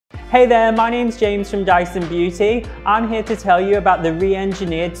Hey there, my name's James from Dyson Beauty. I'm here to tell you about the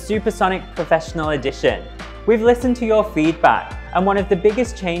re-engineered Supersonic Professional Edition. We've listened to your feedback, and one of the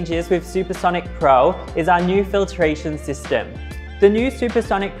biggest changes with Supersonic Pro is our new filtration system. The new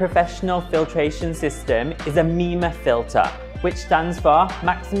Supersonic Professional Filtration System is a MEMA filter, which stands for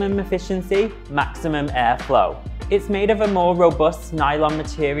Maximum Efficiency, Maximum Airflow. It's made of a more robust nylon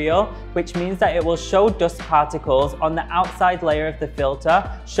material, which means that it will show dust particles on the outside layer of the filter,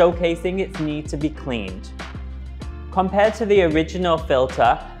 showcasing its need to be cleaned. Compared to the original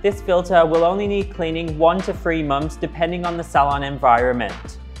filter, this filter will only need cleaning 1 to 3 months depending on the salon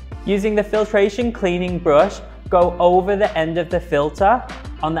environment. Using the filtration cleaning brush, go over the end of the filter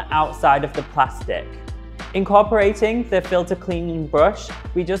on the outside of the plastic. Incorporating the filter cleaning brush,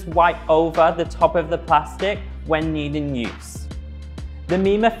 we just wipe over the top of the plastic when needing use. The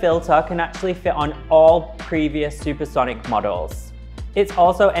MEMA filter can actually fit on all previous Supersonic models. It's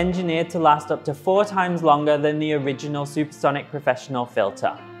also engineered to last up to 4 times longer than the original Supersonic Professional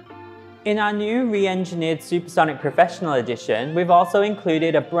filter. In our new re-engineered Supersonic Professional Edition, we've also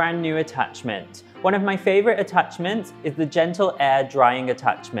included a brand new attachment. One of my favorite attachments is the gentle air drying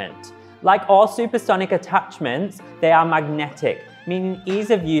attachment. Like all Supersonic attachments, they are magnetic, meaning ease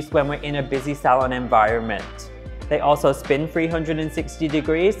of use when we're in a busy salon environment. They also spin 360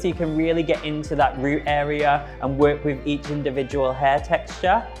 degrees, so you can really get into that root area and work with each individual hair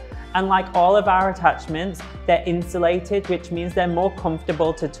texture. And like all of our attachments, they're insulated, which means they're more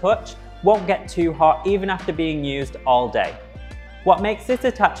comfortable to touch, won't get too hot even after being used all day. What makes this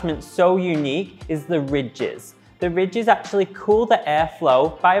attachment so unique is the ridges. The ridges actually cool the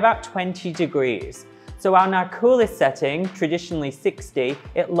airflow by about 20 degrees. So on our coolest setting, traditionally 60,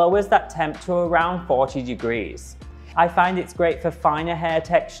 it lowers that temp to around 40 degrees. I find it's great for finer hair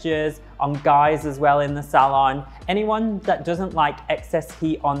textures, on guys as well in the salon, anyone that doesn't like excess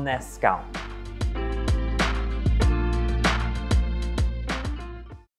heat on their scalp.